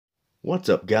What's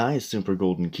up guys, Super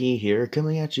Golden Key here,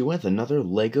 coming at you with another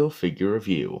LEGO figure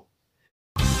review.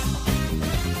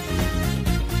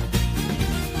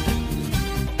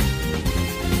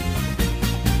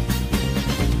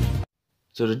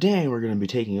 So today we're going to be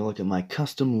taking a look at my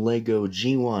custom LEGO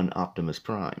G1 Optimus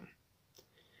Prime.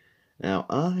 Now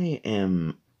I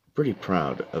am pretty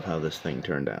proud of how this thing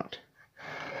turned out.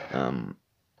 I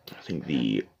think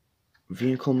the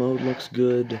vehicle mode looks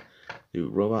good, the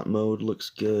robot mode looks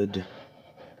good.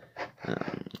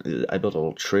 I built a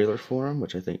little trailer for him,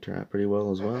 which I think turned out pretty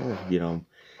well as well.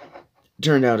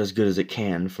 Turned out as good as it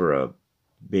can for a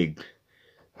big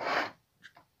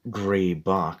gray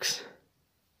box.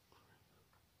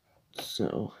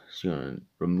 So you want to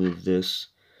remove this.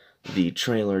 The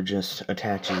trailer just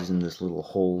attaches in this little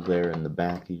hole there in the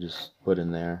back you just put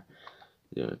in there.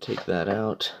 You're going to take that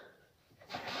out.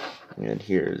 And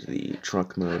here's the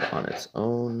trunk mode on its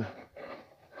own.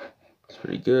 It's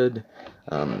pretty good.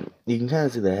 You can kind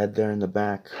of see the head there in the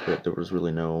back, but there was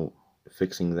really no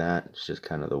fixing that. It's just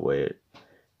kind of the way it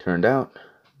turned out,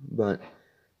 but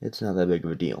it's not that big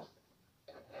of a deal.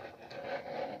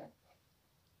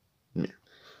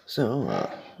 So,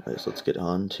 let's get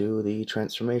on to the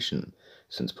transformation,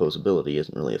 since posability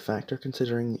isn't really a factor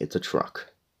considering it's a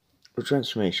truck. For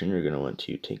transformation, you're going to want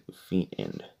to take the feet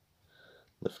and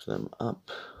lift them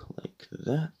up like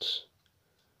that.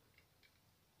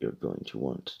 You're going to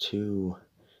want to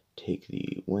take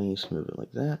the waist, move it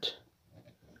like that.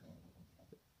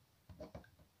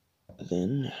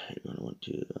 Then you're going to want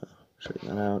to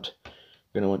straighten that out.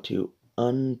 You're going to want to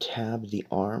untab the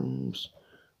arms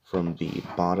from the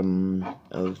bottom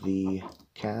of the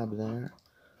cab there,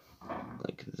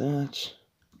 like that,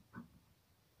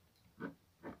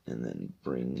 and then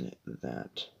bring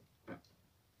that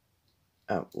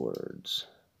outwards,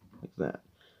 like that,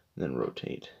 and then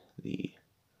rotate the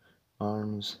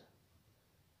arms.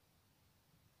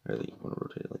 Or you want to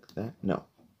rotate it like that? No,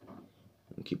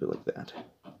 and keep it like that.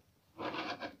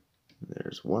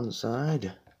 There's one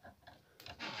side,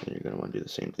 and you're going to want to do the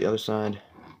same to the other side.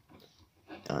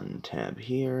 Untab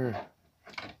here.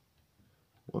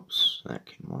 Whoops, that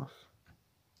came off.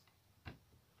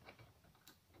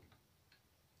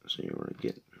 So you want to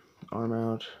get arm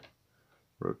out,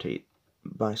 rotate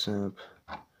bicep,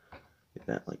 get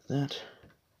that like that.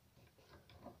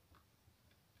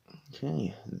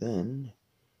 Okay, then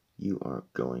you are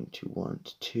going to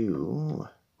want to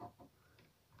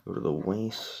go to the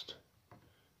waist,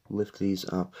 lift these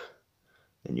up,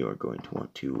 then you are going to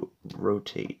want to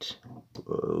rotate.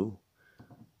 Whoa.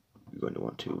 You're going to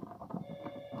want to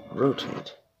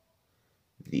rotate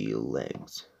the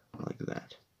legs like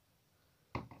that.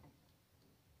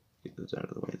 Get those out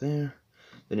of the way there.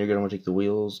 Then you're going to want to take the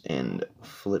wheels and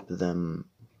flip them.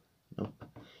 Nope,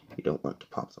 you don't want to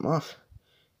pop them off.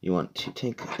 You want to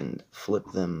take and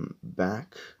flip them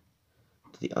back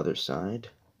to the other side,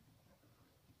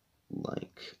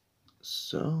 like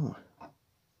so.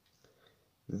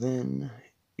 Then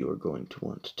you're going to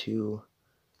want to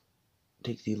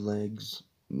take the legs,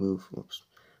 move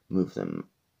them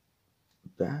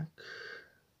back,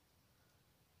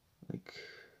 like,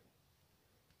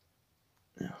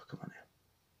 now, come on now.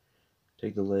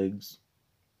 Take the legs,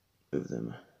 move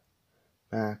them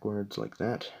backwards like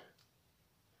that,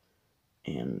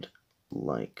 and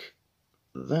like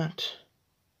that.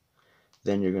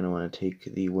 Then you're going to want to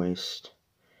take the waist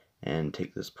and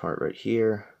take this part right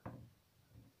here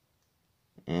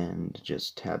and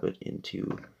just tab it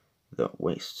into the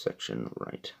waist section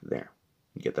right there.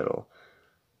 Get that all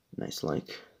nice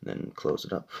like, then close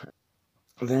it up.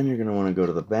 Then you're going to want to go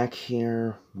to the back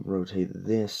here, rotate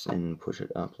this and push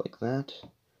it up like that.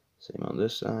 Same on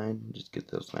this side, just get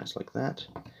those nice like that.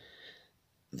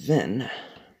 Then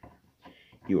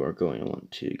you are going to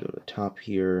want to go to the top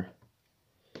here.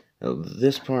 Now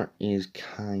this part is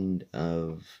kind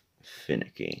of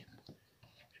finicky.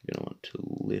 You're going to want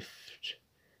to lift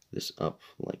this up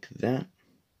like that,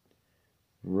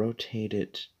 rotate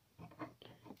it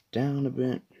down a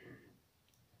bit,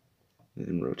 and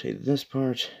then rotate this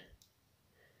part,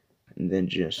 and then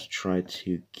just try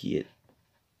to get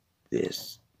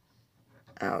this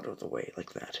out of the way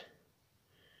like that.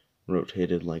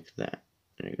 Rotated like that.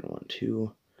 And you're going to want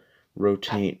to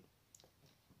rotate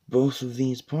both of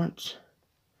these parts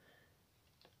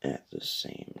at the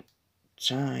same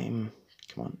time.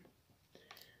 Come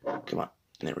on. Come on.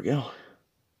 There we go.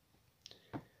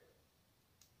 Come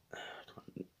on.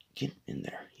 Get in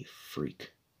there, you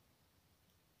freak.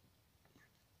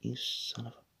 You son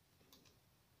of a...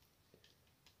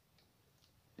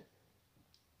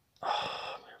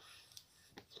 Oh, I'm gonna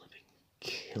flipping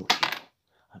kill you.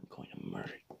 I'm going to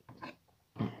murder you.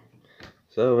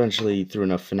 So eventually, through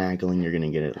enough finagling, you're going to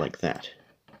get it like that.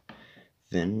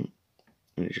 Then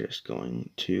you're just going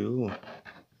to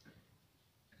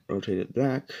rotate it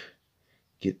back,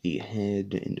 get the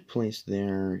head into place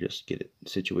there, just get it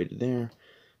situated there,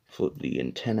 flip the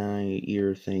antennae,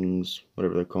 ear things,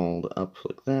 whatever they're called, up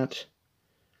like that.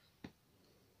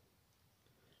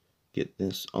 Get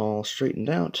this all straightened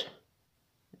out,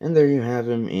 and there you have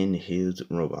him in his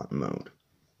robot mode.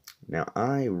 Now,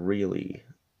 I really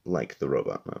like the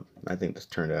robot mode. I think this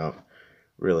turned out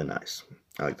really nice.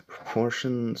 I like the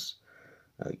proportions.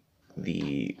 I like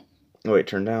the way it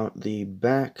turned out. The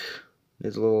back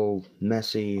is a little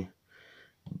messy,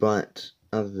 but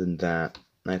other than that,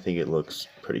 I think it looks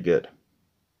pretty good.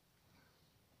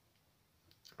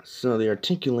 So the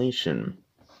articulation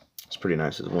is pretty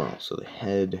nice as well. So the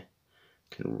head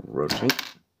can rotate.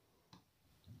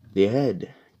 The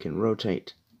head can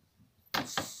rotate.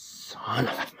 Son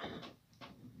of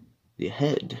the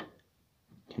head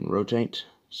can rotate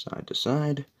side to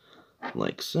side,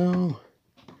 like so.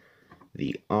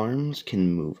 The arms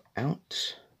can move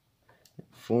out,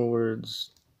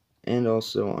 forwards, and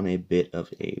also on a bit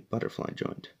of a butterfly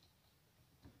joint.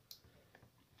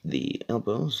 The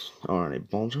elbows are on a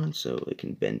ball joint, so they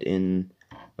can bend in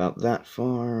about that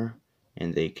far,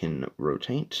 and they can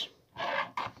rotate.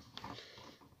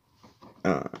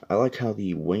 I like how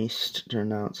the waist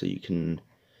turned out, so you can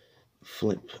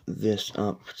flip this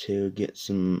up to get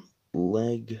some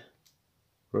leg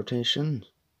rotation.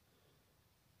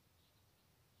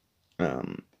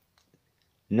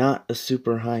 Not a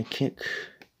super high kick,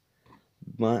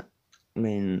 but, I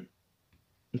mean,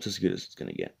 it's as good as it's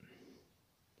gonna get.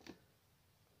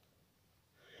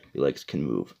 The legs can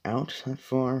move out that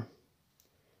far,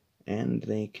 and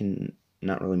they can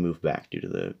not really move back due to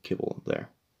the kibble there.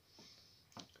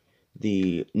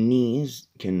 The knees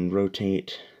can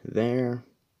rotate there,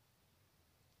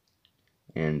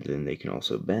 and then they can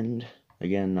also bend.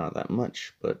 Again, not that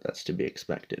much, but that's to be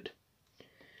expected.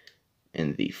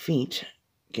 And the feet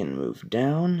can move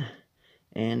down,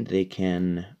 and they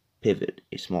can pivot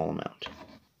a small amount.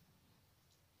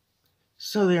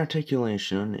 So the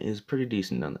articulation is pretty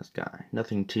decent on this guy.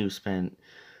 Nothing too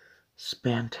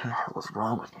what's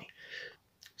wrong with me?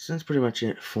 So that's pretty much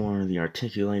it for the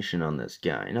articulation on this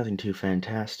guy. Nothing too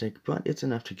fantastic, but it's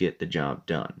enough to get the job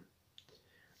done.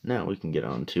 Now we can get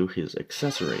on to his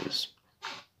accessories,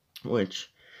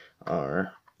 which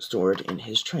are stored in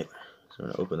his trailer. So I'm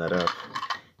going to open that up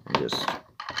and just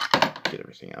get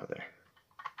everything out of there.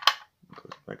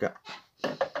 Close it back up.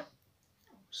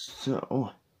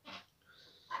 So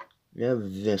we have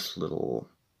this little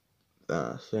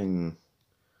thing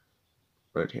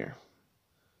right here.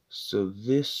 So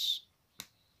this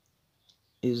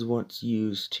is what's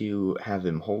used to have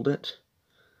him hold it.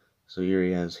 So here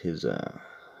he has his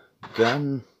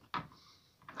gun.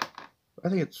 I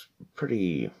think it's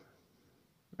pretty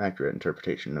accurate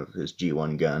interpretation of his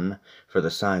G1 gun, for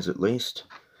the size at least.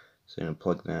 So I'm going to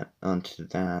plug that onto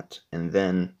that, and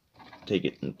then take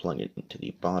it and plug it into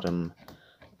the bottom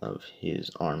of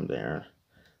his arm there,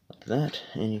 like that,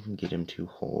 and you can get him to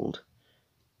hold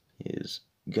his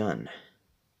gun.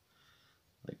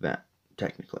 Like that,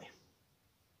 technically.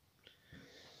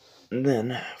 And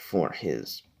then, for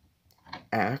his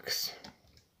axe,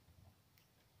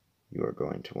 you are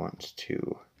going to want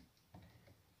to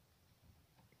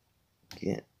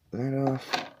get that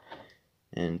off,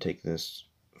 and take this,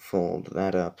 fold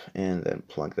that up, and then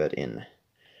plug that in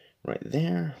right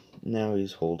there. Now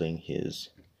he's holding his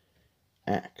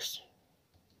axe,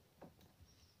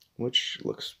 which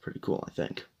looks pretty cool, I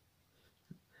think.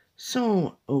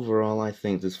 So, overall, I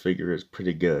think this figure is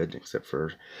pretty good, except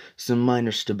for some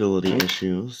minor stability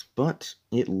issues, but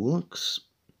it looks,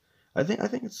 I think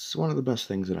it's one of the best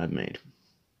things that I've made.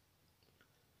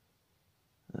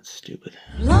 That's stupid.